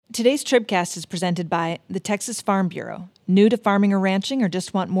Today's Tribcast is presented by the Texas Farm Bureau. New to farming or ranching, or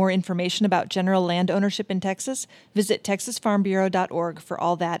just want more information about general land ownership in Texas? Visit texasfarmbureau.org for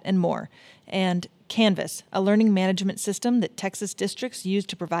all that and more. And Canvas, a learning management system that Texas districts use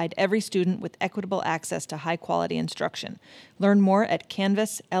to provide every student with equitable access to high-quality instruction. Learn more at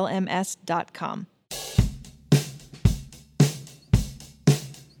canvaslms.com.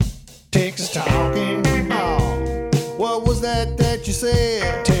 Texas Talking, what was that you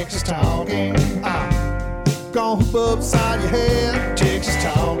said? Texas Talking, gonna hoop upside your head. Texas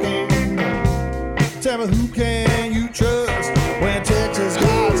Talking, tell me who can you trust when Texas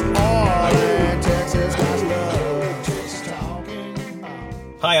God's are and Texas God's love. Texas Talking.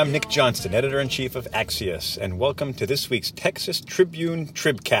 Hi, I'm Nick Johnston, Editor-in-Chief of Axios, and welcome to this week's Texas Tribune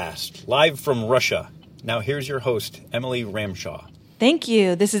Tribcast, live from Russia. Now here's your host, Emily Ramshaw. Thank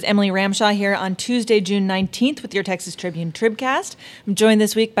you. This is Emily Ramshaw here on Tuesday, June 19th with your Texas Tribune Tribcast. I'm joined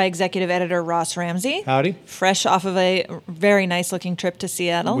this week by Executive Editor Ross Ramsey. Howdy. Fresh off of a very nice-looking trip to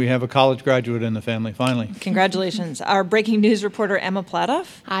Seattle. We have a college graduate in the family, finally. Congratulations. Our breaking news reporter, Emma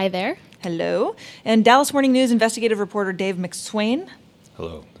Pladoff. Hi there. Hello. And Dallas Morning News investigative reporter Dave McSwain.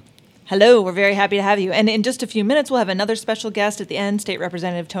 Hello. Hello, we're very happy to have you. And in just a few minutes, we'll have another special guest at the end, State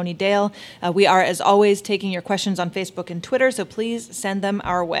Representative Tony Dale. We are, as always, taking your questions on Facebook and Twitter, so please send them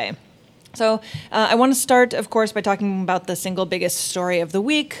our way. So I want to start, of course, by talking about the single biggest story of the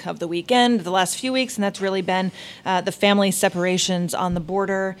week, of the weekend, the last few weeks, and that's really been the family separations on the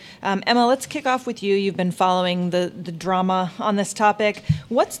border. Emma, let's kick off with you. You've been following the drama on this topic.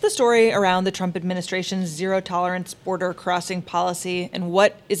 What's the story around the Trump administration's zero-tolerance border crossing policy, and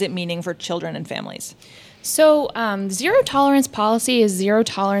what is it meaning for children and families? So zero tolerance policy is zero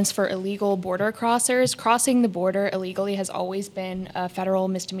tolerance for illegal border crossers. Crossing the border illegally has always been a federal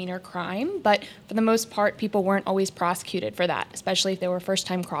misdemeanor crime, but for the most part, people weren't always prosecuted for that, especially if they were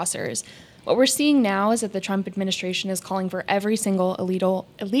first-time crossers. What we're seeing now is that the Trump administration is calling for every single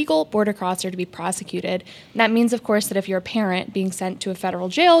illegal border crosser to be prosecuted. And that means, of course, that if you're a parent being sent to a federal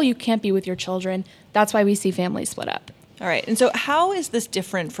jail, you can't be with your children. That's why we see families split up. All right. And so how is this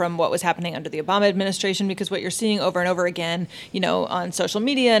different from what was happening under the Obama administration? Because what you're seeing over and over again, on social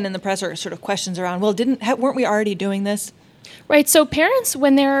media and in the press are sort of questions around, well, weren't we already doing this? Right. So parents,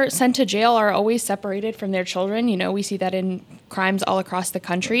 when they're sent to jail, are always separated from their children. We see that in crimes all across the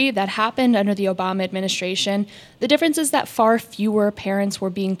country. That happened under the Obama administration. The difference is that far fewer parents were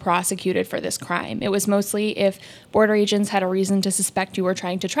being prosecuted for this crime. It was mostly if border agents had a reason to suspect you were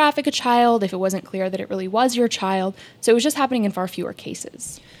trying to traffic a child, if it wasn't clear that it really was your child. So it was just happening in far fewer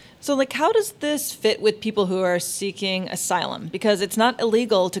cases. So, how does this fit with people who are seeking asylum? Because it's not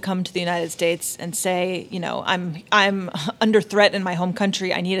illegal to come to the United States and say, I'm under threat in my home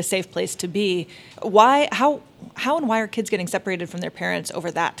country. I need a safe place to be. Why? How and why are kids getting separated from their parents over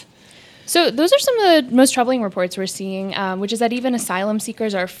that? So those are some of the most troubling reports we're seeing, which is that even asylum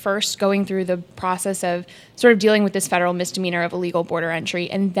seekers are first going through the process of sort of dealing with this federal misdemeanor of illegal border entry,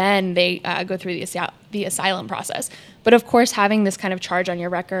 and then they go through the asylum process. But of course, having this kind of charge on your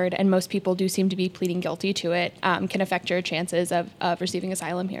record, and most people do seem to be pleading guilty to it, can affect your chances of receiving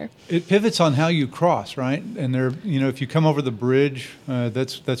asylum here. It pivots on how you cross, right? And if you come over the bridge,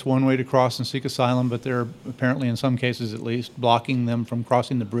 that's one way to cross and seek asylum, but they're apparently, in some cases at least, blocking them from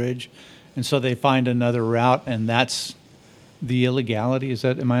crossing the bridge. And so they find another route, and that's the illegality.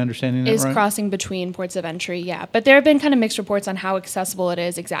 Am I understanding that right? Is crossing between ports of entry, yeah. But there have been kind of mixed reports on how accessible it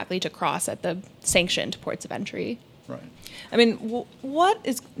is exactly to cross at the sanctioned ports of entry. Right. I mean,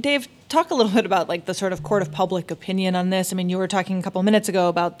 Dave, talk a little bit about the sort of court of public opinion on this. I mean, you were talking a couple minutes ago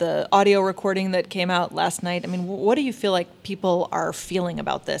about the audio recording that came out last night. I mean, what do you feel like people are feeling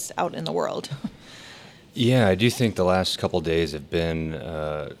about this out in the world? Yeah, I do think the last couple of days have been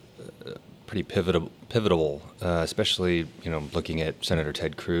pretty pivotal, especially looking at Senator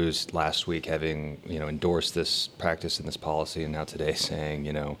Ted Cruz last week having endorsed this practice and this policy, and now today saying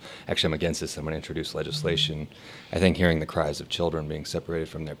actually I'm against this. I'm going to introduce legislation. I think hearing the cries of children being separated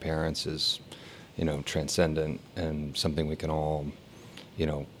from their parents is transcendent and something we can all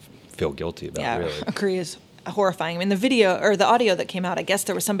feel guilty about. Yeah, really. Agree. Is horrifying. I mean, the video or the audio that came out, I guess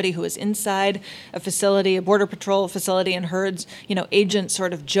there was somebody who was inside a facility, a Border Patrol facility, and heard, agents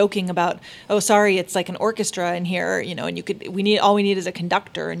sort of joking about, oh, sorry, it's like an orchestra in here, and all we need is a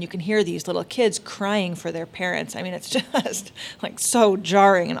conductor, and you can hear these little kids crying for their parents. I mean, it's just so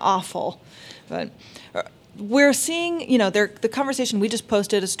jarring and awful. But we're seeing, the conversation, we just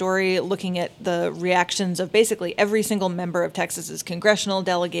posted a story looking at the reactions of basically every single member of Texas's congressional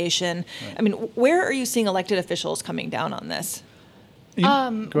delegation. Right. I mean, where are you seeing elected officials coming down on this?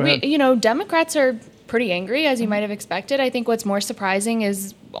 Go ahead. Democrats are pretty angry, as you might have expected. I think what's more surprising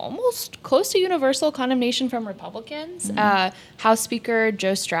is almost close to universal condemnation from Republicans. House Speaker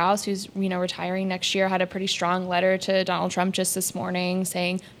Joe Straus, who's retiring next year, had a pretty strong letter to Donald Trump just this morning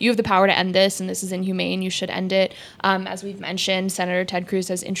saying, you have the power to end this, and this is inhumane, you should end it. As we've mentioned, Senator Ted Cruz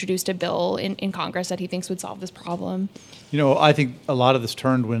has introduced a bill in Congress that he thinks would solve this problem. I think a lot of this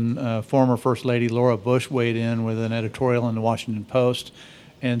turned when former First Lady Laura Bush weighed in with an editorial in the Washington Post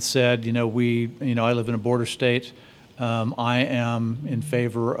and said, I live in a border state. I am in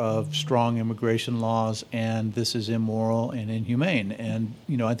favor of strong immigration laws, and this is immoral and inhumane. And,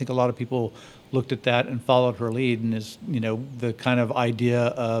 I think a lot of people looked at that and followed her lead, and is, the kind of idea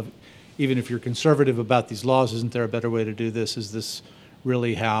of, even if you're conservative about these laws, isn't there a better way to do this? Is this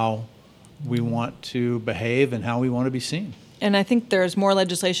really how we want to behave and how we want to be seen? And I think there's more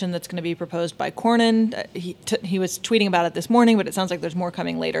legislation that's going to be proposed by Cornyn. He was tweeting about it this morning, but it sounds like there's more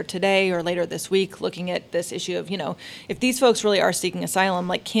coming later today or later this week, looking at this issue of, if these folks really are seeking asylum,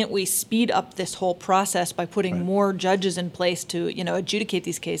 can't we speed up this whole process by putting more judges in place to, adjudicate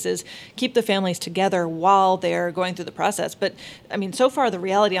these cases, keep the families together while they're going through the process? But, so far the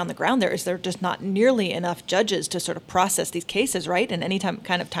reality on the ground there is there just not nearly enough judges to sort of process these cases, right, in any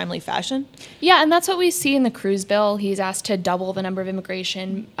kind of timely fashion? Yeah, and that's what we see in the Cruz bill. He's asked to double the number of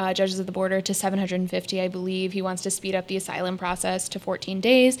immigration judges at the border to 750, I believe. He wants to speed up the asylum process to 14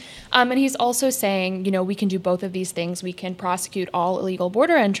 days. And he's also saying, we can do both of these things. We can prosecute all illegal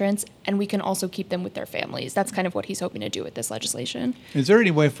border entrants, and we can also keep them with their families. That's kind of what he's hoping to do with this legislation. Is there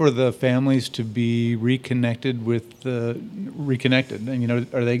any way for the families to be reconnected with reconnected? And,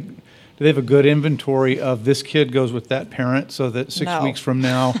 do they have a good inventory of this kid goes with that parent so that 6 weeks from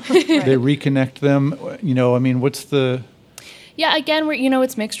now they reconnect them? What's the... Yeah, again,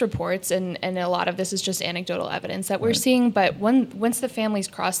 it's mixed reports, and a lot of this is just anecdotal evidence that we're seeing. But once the families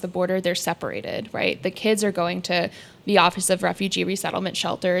cross the border, they're separated, right? The kids are going to the Office of Refugee Resettlement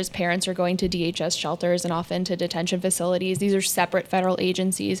Shelters. Parents are going to DHS shelters and often to detention facilities. These are separate federal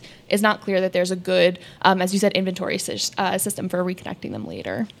agencies. It's not clear that there's a good, as you said, inventory system for reconnecting them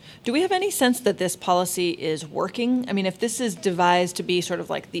later. Do we have any sense that this policy is working? If this is devised to be sort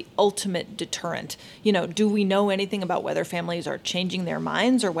of like the ultimate deterrent, do we know anything about whether families are changing their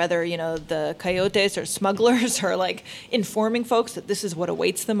minds or whether, the coyotes or smugglers are informing folks that this is what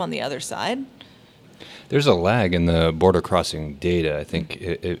awaits them on the other side? There's a lag in the border crossing data. I think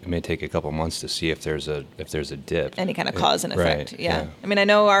it may take a couple months to see if there's a dip. Any kind of cause and effect. Right, yeah. I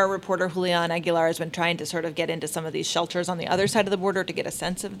know our reporter Julian Aguilar has been trying to sort of get into some of these shelters on the other side of the border to get a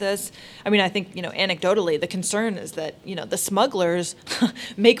sense of this. I think, anecdotally, the concern is that, the smugglers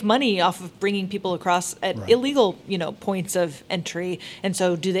make money off of bringing people across at illegal, points of entry. And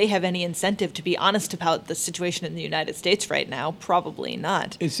so do they have any incentive to be honest about the situation in the United States right now? Probably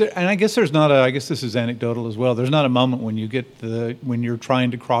not. And I guess there's not I guess this is anecdotal as well. There's not a moment when when you're trying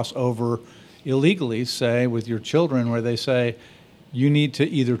to cross over illegally, say, with your children, where they say, you need to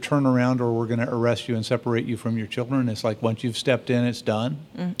either turn around or we're going to arrest you and separate you from your children. It's like once you've stepped in, it's done.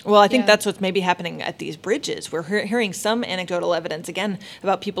 Well, I think that's what's maybe happening at these bridges. We're hearing some anecdotal evidence, again,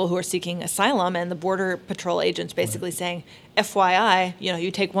 about people who are seeking asylum and the Border Patrol agents basically saying, FYI, you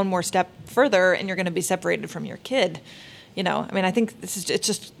take one more step further and you're going to be separated from your kid. I think it's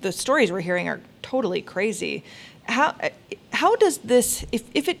just the stories we're hearing are totally crazy. How does this,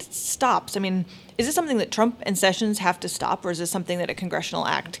 if it stops, is this something that Trump and Sessions have to stop, or is this something that a congressional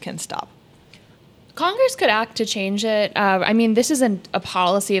act can stop? Congress could act to change it. This isn't a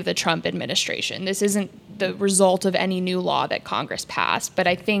policy of the Trump administration. This isn't the result of any new law that Congress passed. But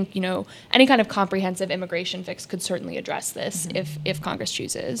I think, any kind of comprehensive immigration fix could certainly address this if Congress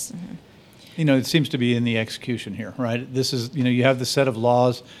chooses. Mm-hmm. It seems to be in the execution here, right? This is, you have the set of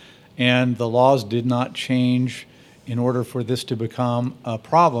laws, and the laws did not change in order for this to become a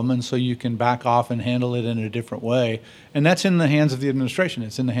problem, and so you can back off and handle it in a different way. And that's in the hands of the administration.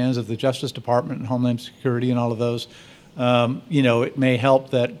 It's in the hands of the Justice Department and Homeland Security and all of those. It may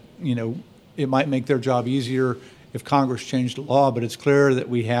help that, it might make their job easier if Congress changed the law, but it's clear that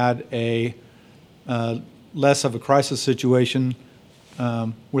we had a less of a crisis situation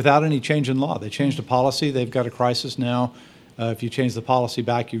without any change in law. They changed the policy. They've got a crisis now. If you change the policy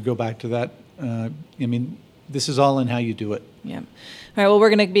back, you go back to that. This is all in how you do it. Yeah. All right, well, we're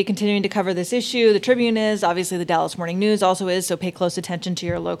going to be continuing to cover this issue. The Tribune is, obviously the Dallas Morning News also is, so pay close attention to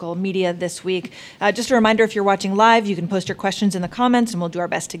your local media this week. Just a reminder, if you're watching live, you can post your questions in the comments, and we'll do our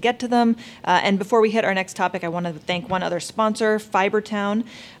best to get to them. And before we hit our next topic, I want to thank one other sponsor, Fibertown.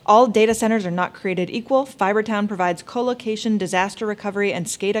 All data centers are not created equal. Fibertown provides co-location, disaster recovery, and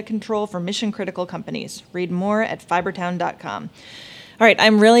SCADA control for mission-critical companies. Read more at fibertown.com. All right,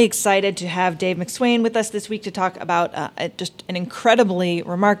 I'm really excited to have Dave McSwain with us this week to talk about just an incredibly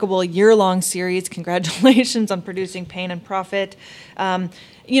remarkable year-long series. Congratulations on producing Pain and Profit. I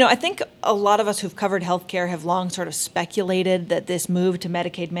think a lot of us who've covered healthcare have long sort of speculated that this move to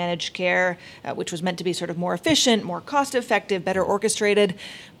Medicaid managed care, which was meant to be sort of more efficient, more cost-effective, better orchestrated,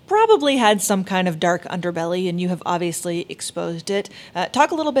 probably had some kind of dark underbelly, and you have obviously exposed it.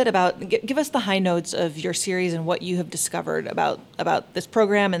 Talk a little bit about, give us the high notes of your series and what you have discovered about this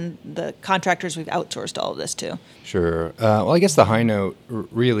program and the contractors we've outsourced all of this to. Sure. Well, I guess the high note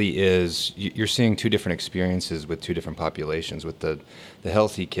really is you're seeing two different experiences with two different populations, with the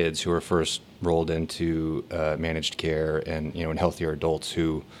healthy kids who are first rolled into managed care, and healthier adults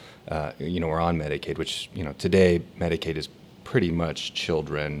who are on Medicaid, which today Medicaid is pretty much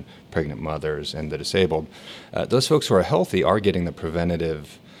children, pregnant mothers, and the disabled. Those folks who are healthy are getting the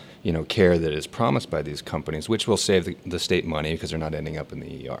preventative, care that is promised by these companies, which will save the state money because they're not ending up in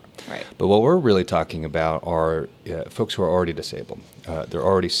the ER. Right. But what we're really talking about are folks who are already disabled. They're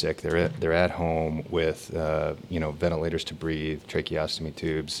already sick. They're at home with ventilators to breathe, tracheostomy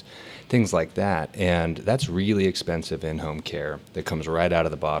tubes, things like that. And that's really expensive in-home care that comes right out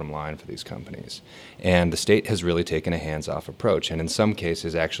of the bottom line for these companies. And the state has really taken a hands-off approach, and in some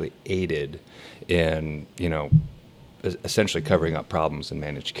cases actually aided in, essentially covering up problems in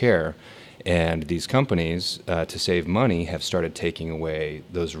managed care. And these companies, to save money, have started taking away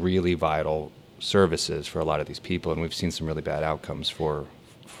those really vital services for a lot of these people. And we've seen some really bad outcomes for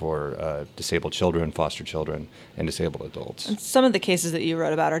disabled children, foster children, and disabled adults. And some of the cases that you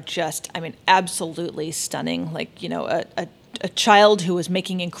wrote about are just, absolutely stunning. Like, a child who was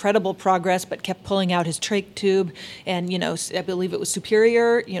making incredible progress but kept pulling out his trach tube, and I believe it was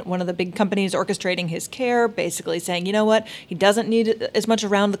Superior, one of the big companies orchestrating his care, basically saying, you know what, he doesn't need as much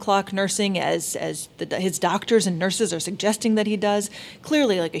around-the-clock nursing as his doctors and nurses are suggesting that he does.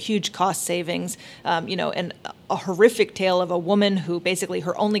 Clearly, like a huge cost savings, and a horrific tale of a woman who basically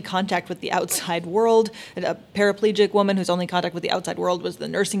her only contact with the outside world, a paraplegic woman whose only contact with the outside world was the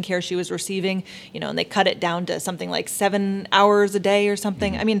nursing care she was receiving, and they cut it down to something like 7 hours a day or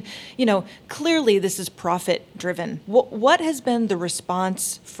something. Clearly this is profit driven. What has been the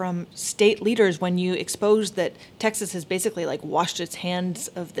response from state leaders when you exposed that Texas has basically washed its hands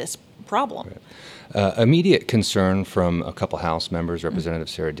of this problem? Right. Immediate concern from a couple House members, Representative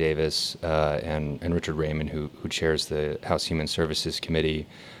Sarah Davis and Richard Raymond, who chairs the House Human Services Committee,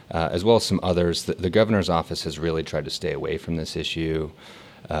 as well as some others. The governor's office has really tried to stay away from this issue.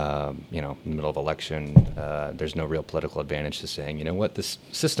 In the middle of election, there's no real political advantage to saying, this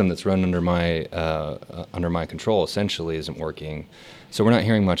system that's run under my control essentially isn't working. So we're not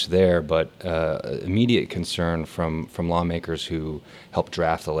hearing much there, but immediate concern from lawmakers who helped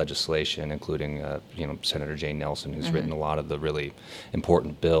draft the legislation, including Senator Jane Nelson, who's written a lot of the really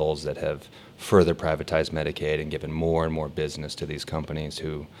important bills that have further privatized Medicaid and given more and more business to these companies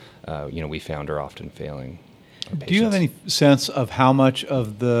who, we found are often failing. Do you have any sense of how much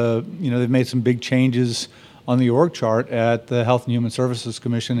of they've made some big changes on the org chart at the Health and Human Services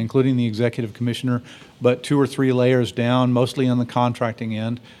Commission, including the executive commissioner, but 2 or 3 layers down, mostly on the contracting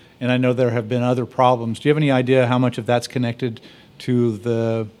end. And I know there have been other problems. Do you have any idea how much of that's connected to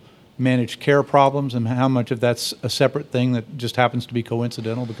the managed care problems and how much of that's a separate thing that just happens to be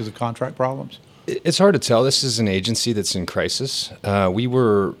coincidental because of contract problems? It's hard to tell. This is an agency that's in crisis. We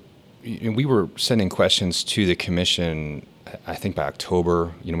were sending questions to the commission, I think by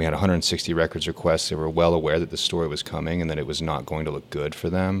October. We had 160 records requests. They were well aware that the story was coming and that it was not going to look good for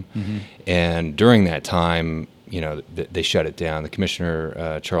them. Mm-hmm. And during that time, they shut it down. The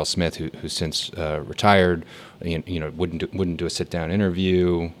commissioner, Charles Smith, who's since retired, wouldn't do a sit-down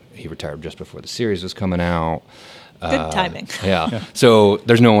interview. He retired just before the series was coming out. Good timing. Yeah. So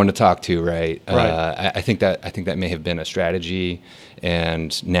there's no one to talk to, right? Right. I think that may have been a strategy,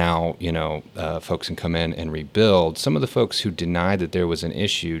 and now folks can come in and rebuild. Some of the folks who denied that there was an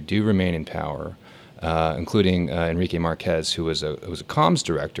issue do remain in power, including Enrique Marquez, who was a comms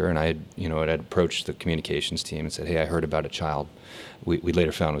director, and I had approached the communications team and said, hey, I heard about a child. We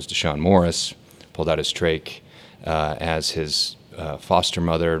later found it was Deshaun Morris, pulled out his trach as his foster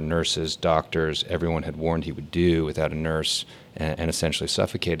mother, nurses, doctors, everyone had warned he would do without a nurse, and essentially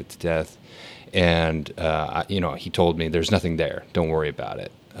suffocated to death. And he told me, there's nothing there, don't worry about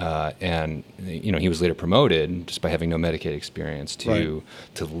it. And he was later promoted just by having no Medicaid experience to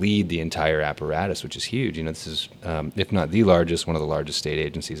lead the entire apparatus, which is huge. This is, if not the largest, one of the largest state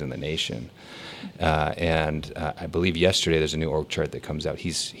agencies in the nation. And I believe yesterday there's a new org chart that comes out.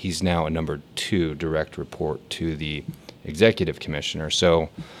 He's now a number 2 direct report to the executive commissioner. So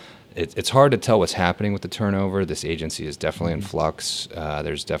it's hard to tell what's happening with the turnover. This agency is definitely in flux.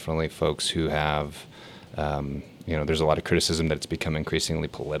 There's definitely folks who have, there's a lot of criticism that it's become increasingly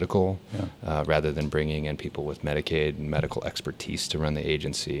political rather than bringing in people with Medicaid and medical expertise to run the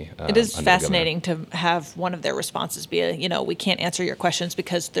agency. It is fascinating to have one of their responses be, we can't answer your questions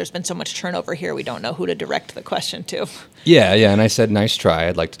because there's been so much turnover here. We don't know who to direct the question to. Yeah. And I said, nice try.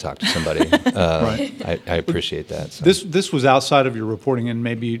 I'd like to talk to somebody. I appreciate that. So. This was outside of your reporting,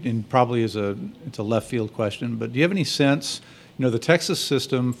 and probably it's a left field question, but do you have any sense, the Texas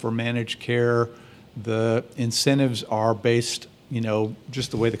system for managed care, the incentives are based,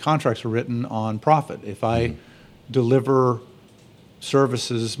 just the way the contracts are written, on profit. If I deliver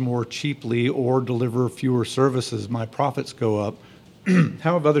services more cheaply or deliver fewer services, my profits go up.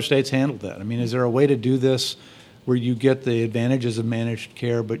 How have other states handled that? I mean, is there a way to do this where you get the advantages of managed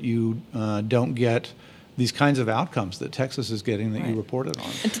care, but you don't get these kinds of outcomes that Texas is getting that you reported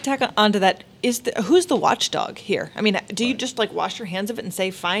on? And to tack onto that, who's the watchdog here? I mean, do you just wash your hands of it and say,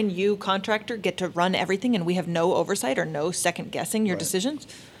 fine, you contractor get to run everything and we have no oversight or no second guessing your decisions?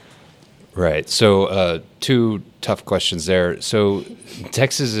 Right. So two tough questions there. So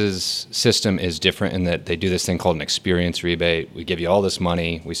Texas's system is different in that they do this thing called an experience rebate. We give you all this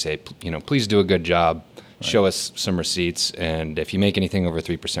money. We say, please do a good job. Show us some receipts, and if you make anything over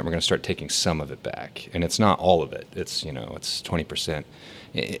 3%, we're going to start taking some of it back. And it's not all of it. It's it's 20%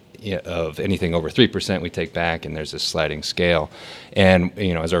 of anything over 3% we take back, and there's this sliding scale. And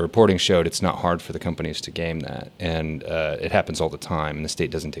as our reporting showed, it's not hard for the companies to game that, and it happens all the time. And the state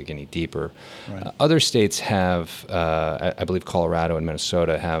doesn't dig any deeper. Right. Other states have, I believe, Colorado and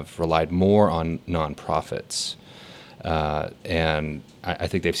Minnesota have relied more on nonprofits. And I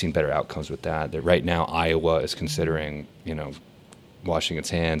think they've seen better outcomes with that. That right now, Iowa is considering, washing its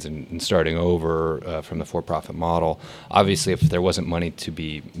hands and starting over from the for-profit model. Obviously, if there wasn't money to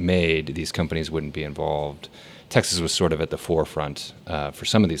be made, these companies wouldn't be involved. Texas was sort of at the forefront for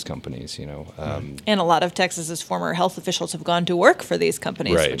some of these companies, And a lot of Texas's former health officials have gone to work for these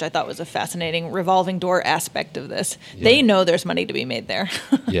companies, which I thought was a fascinating revolving door aspect of this. Yeah. They know there's money to be made there.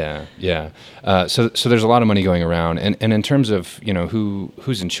 Yeah. So there's a lot of money going around. And in terms of,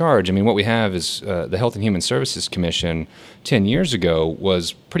 who's in charge, I mean, what we have is the Health and Human Services Commission 10 years ago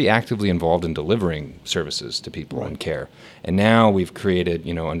was pretty actively involved in delivering services to people and care. And now we've created,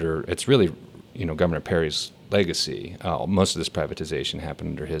 it's really, Governor Perry's legacy. Most of this privatization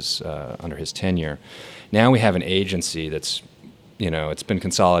happened under his tenure. Now we have an agency that's, it's been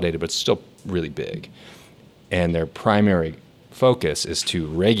consolidated, but it's still really big. And their primary focus is to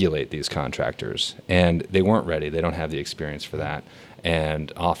regulate these contractors. And they weren't ready. They don't have the experience for that.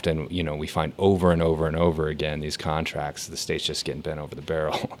 And often, we find over and over and over again these contracts, the state's just getting bent over the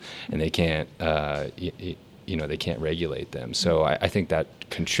barrel, and they can't, they can't regulate them. So I think that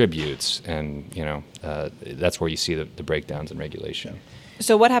contributes, and that's where you see the breakdowns in regulation.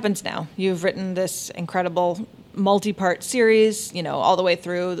 So what happens now? You've written this incredible multi-part series, all the way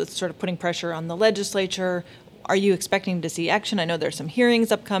through, that's sort of putting pressure on the legislature. Are you expecting to see action? I know there's some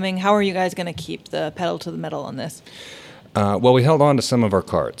hearings upcoming. How are you guys going to keep the pedal to the metal on this? Well, we held on to some of our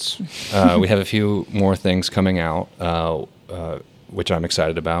cards. We have a few more things coming out, which I'm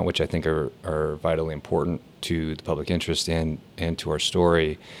excited about, which I think are vitally important to the public interest and to our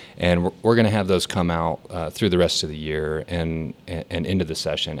story. And we're going to have those come out through the rest of the year and into the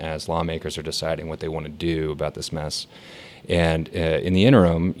session as lawmakers are deciding what they want to do about this mess. And in the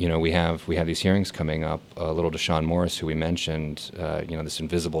interim, we have these hearings coming up. Little Deshaun Morris, who we mentioned, this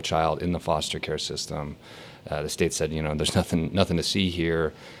invisible child in the foster care system. The state said, there's nothing to see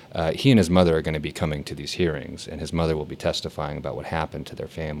here. He and his mother are going to be coming to these hearings, and his mother will be testifying about what happened to their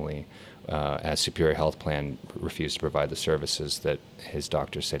family as Superior Health Plan refused to provide the services that his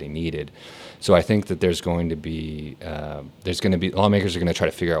doctor said he needed. So I think that there's going to be lawmakers are going to try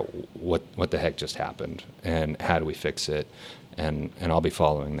to figure out what the heck just happened and how do we fix it, and I'll be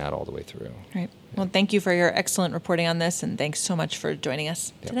following that all the way through. Right. Well, thank you for your excellent reporting on this, and thanks so much for joining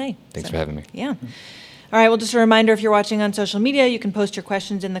us today. Thanks for having me. Yeah. All right, well, just a reminder, if you're watching on social media, you can post your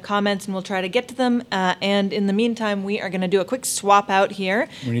questions in the comments, and we'll try to get to them. And in the meantime, we are going to do a quick swap out here.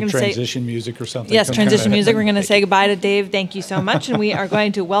 We need transition music or something. Yes, transition music. We're going to say goodbye to Dave. Thank you so much. And we are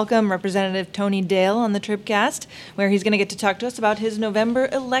going to welcome Representative Tony Dale on the Tribcast, where he's going to get to talk to us about his November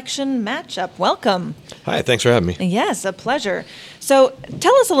election matchup. Welcome. Hi, thanks for having me. Yes, a pleasure. So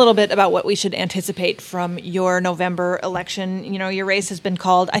tell us a little bit about what we should anticipate from your November election. Your race has been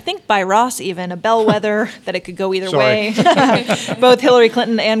called, I think by Ross even, a bellwether, that it could go either way. Both Hillary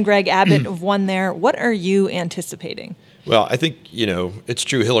Clinton and Greg Abbott have won there. What are you anticipating? Well, I think, it's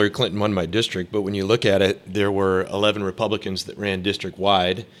true Hillary Clinton won my district, but when you look at it, there were 11 Republicans that ran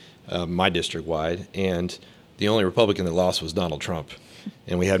district-wide. my district-wide, and the only Republican that lost was Donald Trump.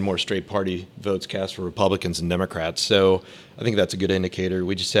 And we had more straight party votes cast for Republicans than Democrats. So I think that's a good indicator.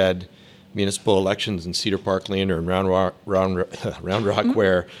 We just had municipal elections in Cedar Park, Leander, and Round Rock,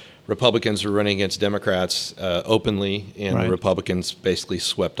 where Republicans were running against Democrats openly, and Right. the Republicans basically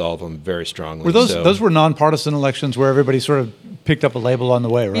swept all of them very strongly. Were those So- those were nonpartisan elections where everybody sort of picked up a label on the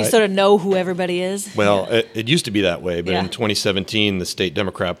way, right? You sort of know who everybody is. Well, it used to be that way, but Yeah. in 2017, the state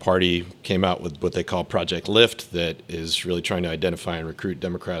Democrat Party came out with what they call Project Lift, that is really trying to identify and recruit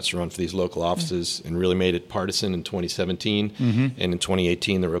Democrats to run for these local offices, and really made it partisan in 2017. And in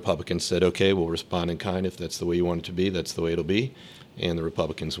 2018, the Republicans said, okay, we'll respond in kind. If that's the way you want it to be, that's the way it'll be. And the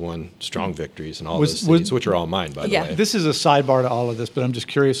Republicans won strong victories in all Was- those cities, was- which are all mine, by the Yeah. way. This is a sidebar to all of this, but I'm just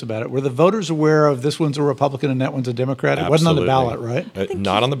curious about it. Were the voters aware of this one's a Republican and that one's a Democrat? It wasn't on the ballot, Absolutely. right?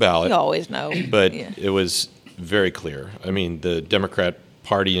 Not on the ballot. You always know. But Yeah. it was very clear. I mean, the Democrat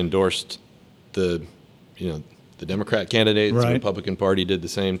Party endorsed the Democrat candidates. Right. The Republican Party did the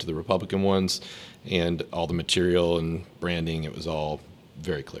same to the Republican ones, and all the material and branding, it was all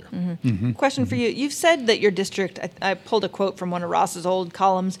very clear. Question for you. You've said that your district, I pulled a quote from one of Ross's old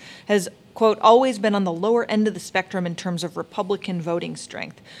columns, has, quote, always been on the lower end of the spectrum in terms of Republican voting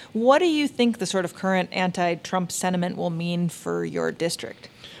strength. What do you think the sort of current anti-Trump sentiment will mean for your district?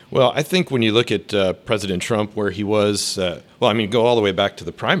 Well, I think when you look at President Trump, where he was, go all the way back to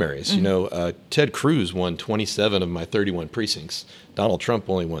the primaries. Ted Cruz won 27 of my 31 precincts. Donald Trump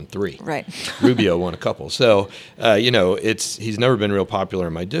only won 3. Right. Rubio won a couple. So, he's never been real popular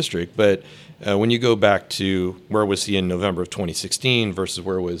in my district. But when you go back to where was he in November of 2016 versus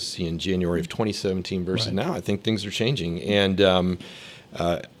where was he in January of 2017 versus Right. now, I think things are changing. And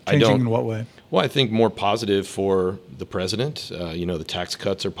Changing in what way? well, I think more positive for the president. The tax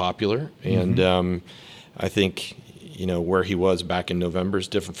cuts are popular, and I think where he was back in November is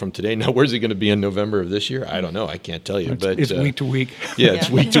different from today. Now, where's he going to be in November of this year? I don't know. I can't tell you. But It's week to week. yeah, it's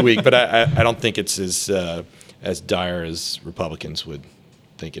Yeah. week to week. But I don't think it's as dire as Republicans would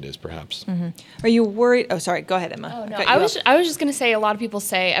think it is, perhaps. Are you worried? Oh, sorry. Go ahead, Emma. Oh, no. cut I you was off. I was just going to say, a lot of people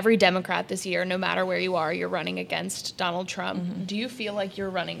say every Democrat this year, no matter where you are, you're running against Donald Trump. Do you feel like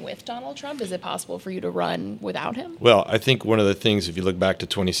you're running with Donald Trump? Is it possible for you to run without him? Well, I think one of the things, if you look back to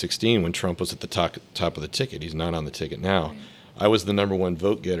 2016 when Trump was at the top of the ticket, he's not on the ticket now. I was the number one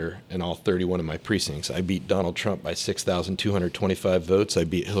vote getter in all 31 of my precincts. I beat Donald Trump by 6,225 votes. I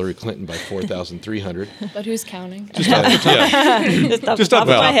beat Hillary Clinton by 4,300. But who's counting? Just off the top of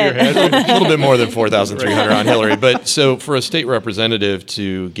well, my head. a little bit more than 4,300 on Hillary. But so for a state representative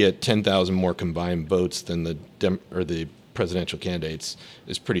to get 10,000 more combined votes than the presidential candidates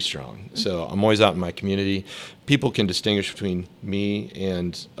is pretty strong. So I'm always out in my community. People can distinguish between me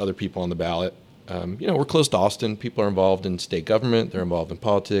and other people on the ballot. We're close to Austin. People are involved in state government. They're involved in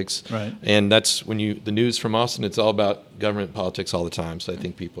politics. Right. And that's when the news from Austin, it's all about government politics all the time. So I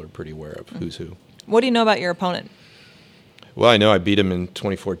think people are pretty aware of who's who. What do you know about your opponent? Well, I know I beat him in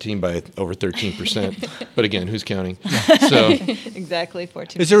 2014 by over 13%. But again, who's counting? So Exactly.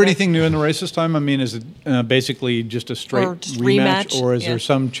 14. Is there anything new in the race this time? I mean, is it basically just a straight Or just rematch, rematch, or is yeah. there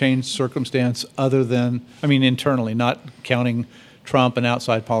some changed circumstance other than, internally, not counting Trump and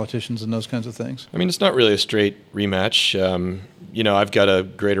outside politicians and those kinds of things? I mean, it's not really a straight rematch. I've got a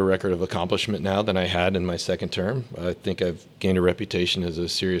greater record of accomplishment now than I had in my second term. I think I've gained a reputation as a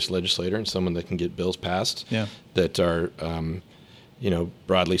serious legislator and someone that can get bills passed Yeah. that are,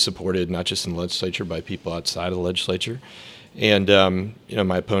 broadly supported, not just in the legislature, by people outside of the legislature. And,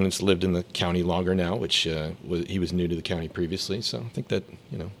 my opponent's lived in the county longer now, which he was new to the county previously. So I think that,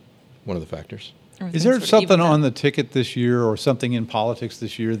 one of the factors. Is there Sort of something evens out. on the ticket this year or something in politics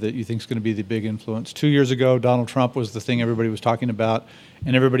this year that you think is going to be the big influence? 2 years ago, Donald Trump was the thing everybody was talking about,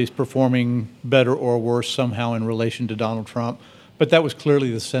 and everybody's performing better or worse somehow in relation to Donald Trump. But that was clearly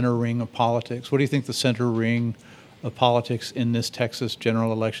the center ring of politics. What do you think the center ring of politics in this Texas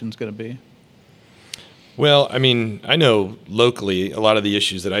general election is going to be? Well, I mean, I know locally a lot of the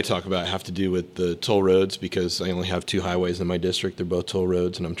issues that I talk about have to do with the toll roads because I only have 2 highways in my district. They're both toll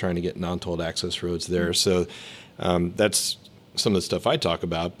roads, and I'm trying to get non-tolled access roads there. So that's some of the stuff I talk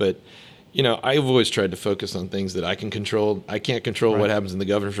about. But, I've always tried to focus on things that I can control. I can't control what happens in the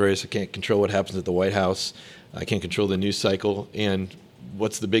governor's race. I can't control what happens at the White House. I can't control the news cycle. And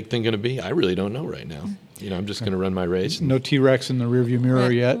what's the big thing going to be? I really don't know right now. I'm just going to run my race. and- No T-Rex in the rearview mirror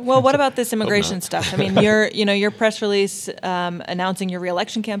Right. yet? Well, what about this immigration not. stuff? I mean, your press release announcing your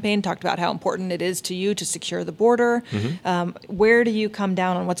reelection campaign talked about how important it is to you to secure the border. Where do you come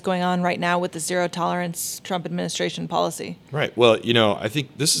down on what's going on right now with the zero tolerance Trump administration policy? Right. Well, I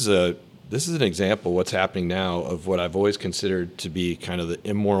think this is a this is an example of what's happening now of what I've always considered to be kind of the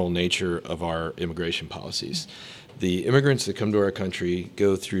immoral nature of our immigration policies. The immigrants that come to our country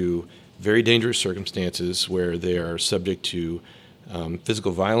go through very dangerous circumstances where they are subject to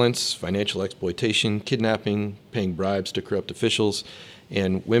physical violence, financial exploitation, kidnapping, paying bribes to corrupt officials,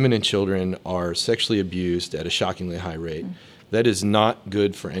 and women and children are sexually abused at a shockingly high rate. That is not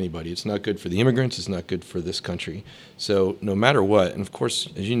good for anybody. It's not good for the immigrants. It's not good for this country. So no matter what, and of course,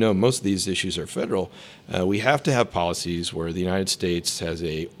 as you know, most of these issues are federal, we have to have policies where the United States has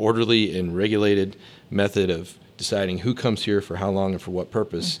a orderly and regulated method of deciding who comes here for how long and for what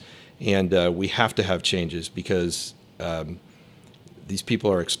purpose. And we have to have changes because these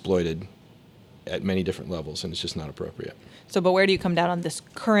people are exploited at many different levels, and it's just not appropriate. So, but where do you come down on this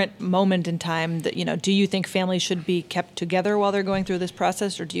current moment in time that, do you think families should be kept together while they're going through this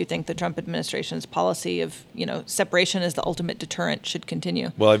process, or do you think the Trump administration's policy of, separation as the ultimate deterrent should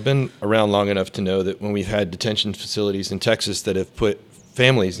continue? Well, I've been around long enough to know that when we've had detention facilities in Texas that have put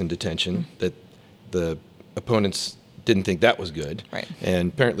families in detention, that the opponents didn't think that was good. Right.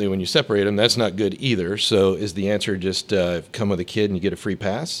 And apparently when you separate them, that's not good either. So is the answer just come with a kid and you get a free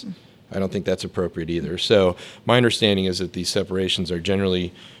pass? I don't think that's appropriate either. So my understanding is that these separations are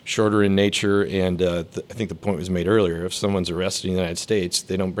generally shorter in nature, and I think the point was made earlier, if someone's arrested in the United States,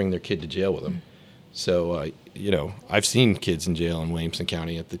 they don't bring their kid to jail with them. So, I've seen kids in jail in Williamson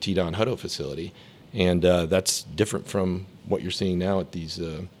County at the T-Don Hutto facility, and that's different from what you're seeing now at these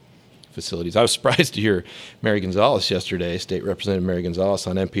facilities. I was surprised to hear Mary Gonzalez yesterday, State Representative Mary Gonzalez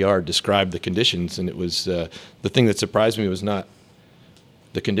on NPR, describe the conditions, and it was the thing that surprised me was not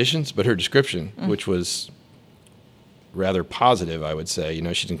the conditions, but her description, which was rather positive, I would say.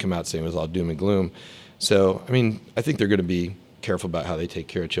 She didn't come out saying it was all doom and gloom. So, I think they're going to be careful about how they take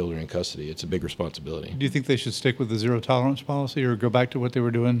care of children in custody. It's a big responsibility. Do you think they should stick with the zero tolerance policy or go back to what they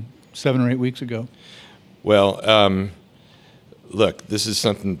were doing 7 or 8 weeks ago? Well, look, this is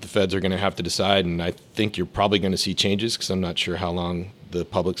something the feds are going to have to decide, and I think you're probably going to see changes because I'm not sure how long the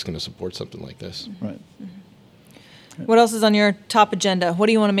public's going to support something like this. Right. What else is on your top agenda? What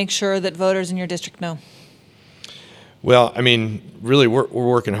do you want to make sure that voters in your district know? Well, really, we're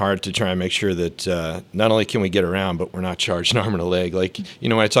working hard to try and make sure that not only can we get around, but we're not charged an arm and a leg. Like,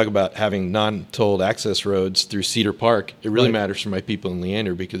 when I talk about having non-tolled access roads through Cedar Park, it really matters for my people in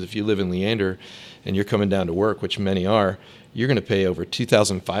Leander, because if you live in Leander and you're coming down to work, which many are, you're going to pay over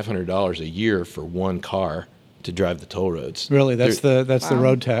 $2,500 a year for one car to drive the toll roads. Really, that's the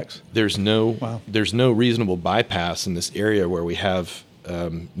road tax. There's no reasonable bypass in this area where we have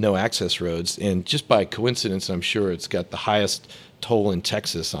no access roads, and just by coincidence, I'm sure it's got the highest toll in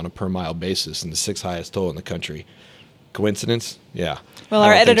Texas on a per mile basis and the 6th highest toll in the country. Coincidence? Yeah. Well,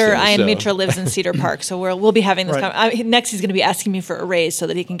 our editor, Ian Mitra, lives in Cedar Park, so we'll be having this. Next, he's going to be asking me for a raise so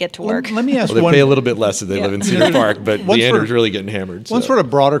that he can get to work. Let me ask they pay a little bit less if they live in Cedar Park, but Leander's really getting hammered. One sort of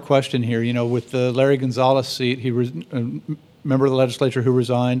broader question here, with the Larry Gonzalez seat, he was a member of the legislature who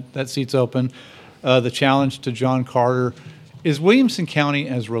resigned. That seat's open. The challenge to John Carter. Is Williamson County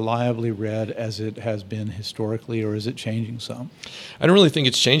as reliably red as it has been historically, or is it changing some? I don't really think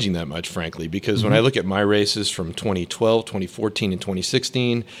it's changing that much, frankly, because when I look at my races from 2012, 2014, and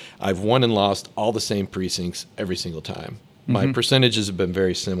 2016, I've won and lost all the same precincts every single time. My percentages have been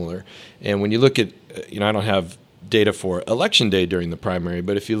very similar. And when you look at, I don't have data for election day during the primary,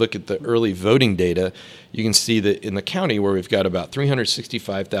 but if you look at the early voting data, you can see that in the county where we've got about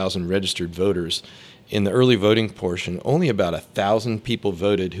 365,000 registered voters, in the early voting portion, only about 1,000 people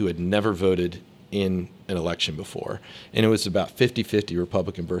voted who had never voted in an election before. And it was about 50-50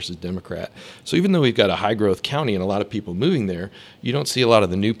 Republican versus Democrat. So even though we've got a high-growth county and a lot of people moving there, you don't see a lot of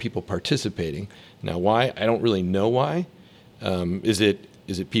the new people participating. Now, why? I don't really know why. Is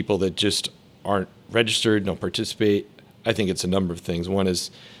it people that just aren't registered, don't participate? I think it's a number of things. One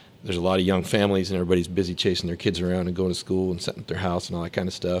is there's a lot of young families and everybody's busy chasing their kids around and going to school and setting up their house and all that kind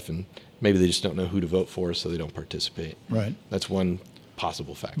of stuff. And maybe they just don't know who to vote for, so they don't participate. Right. That's one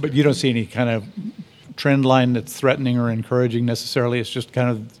possible factor. But you don't see any kind of trend line that's threatening or encouraging necessarily. It's just kind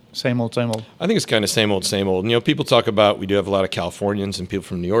of same old, same old. I think it's kind of same old, same old. People talk about, we do have a lot of Californians and people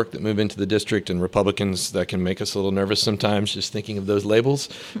from New York that move into the district, and Republicans that can make us a little nervous sometimes just thinking of those labels.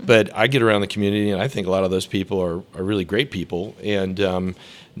 But I get around the community, and I think a lot of those people are really great people and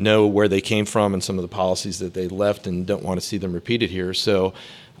know where they came from and some of the policies that they left and don't want to see them repeated here. So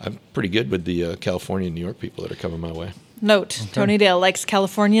I'm pretty good with the California and New York people that are coming my way. Note, Tony Dale likes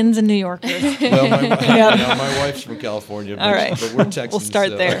Californians and New Yorkers. Well, my wife's from California, all right. but we're Texans. We'll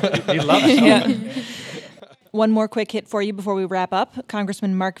start there. He loves it. One more quick hit for you before we wrap up.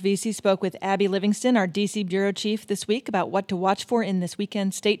 Congressman Mark Vesey spoke with Abby Livingston, our D.C. bureau chief, this week about what to watch for in this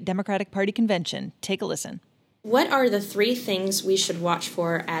weekend's state Democratic Party convention. Take a listen. What are the 3 things we should watch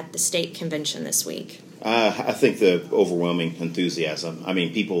for at the state convention this week? I think the overwhelming enthusiasm. I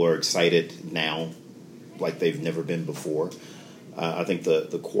mean, people are excited now like they've never been before. I think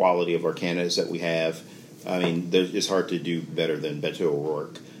the quality of our candidates that we have, I mean, it's hard to do better than Beto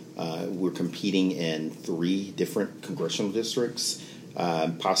O'Rourke. We're competing in 3 different congressional districts,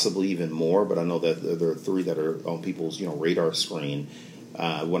 possibly even more, but I know that there are 3 that are on people's radar screen.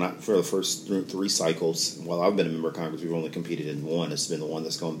 For the first 3 cycles, while I've been a member of Congress, we've only competed in 1. It's been the one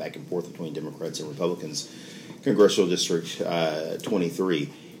that's going back and forth between Democrats and Republicans, Congressional District 23.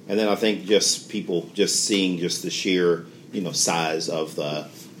 And then I think just people just seeing just the sheer size of the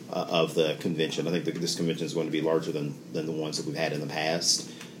convention. I think this convention is going to be larger than the ones that we've had in the past.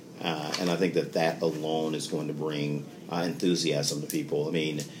 And I think that alone is going to bring enthusiasm to people. I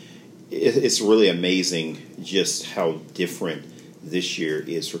mean, it's really amazing just how different this year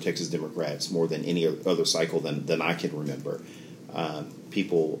is for Texas Democrats more than any other cycle than I can remember.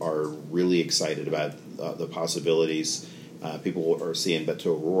 People are really excited about the possibilities. People are seeing Beto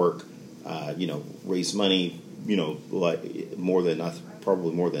O'Rourke, raise money, like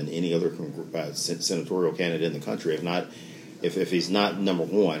probably more than any other senatorial candidate in the country. If he's not number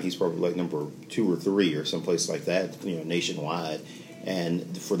 1, he's probably like number 2 or 3 or someplace like that, nationwide.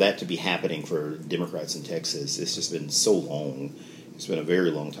 And for that to be happening for Democrats in Texas, it's just been so long. It's been a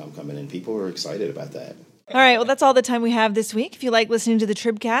very long time coming, and people are excited about that. All right, well, that's all the time we have this week. If you like listening to the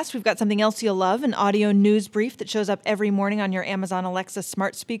Tribcast, we've got something else you'll love, an audio news brief that shows up every morning on your Amazon Alexa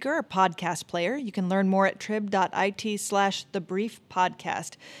smart speaker or podcast player. You can learn more at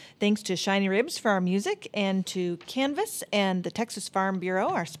trib.it/thebriefpodcast. Thanks to Shiny Ribs for our music, and to Canvas and the Texas Farm Bureau,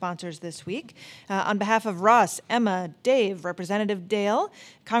 our sponsors this week. On behalf of Ross, Emma, Dave, Representative Dale,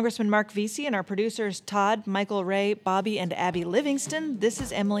 Congressman Mark Vesey, and our producers Todd, Michael Ray, Bobby, and Abby Livingston, this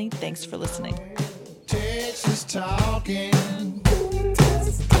is Emily. Thanks for listening. Texas talking.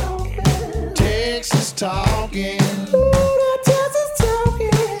 Texas talking. Texas talking. Texas talking.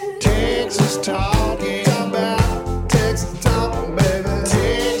 Texas talking. Talk about Texas talking, baby.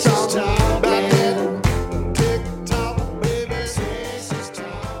 Texas talking. Texas talking, baby. Texas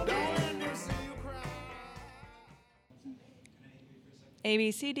talking. Don't let me see you cry. A,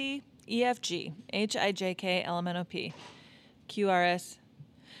 B, C, D, E, F, G, H, I, J, K, L, M, N, O, P, Q, R, S.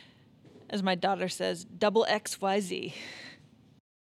 As my daughter says, double X, Y, Z.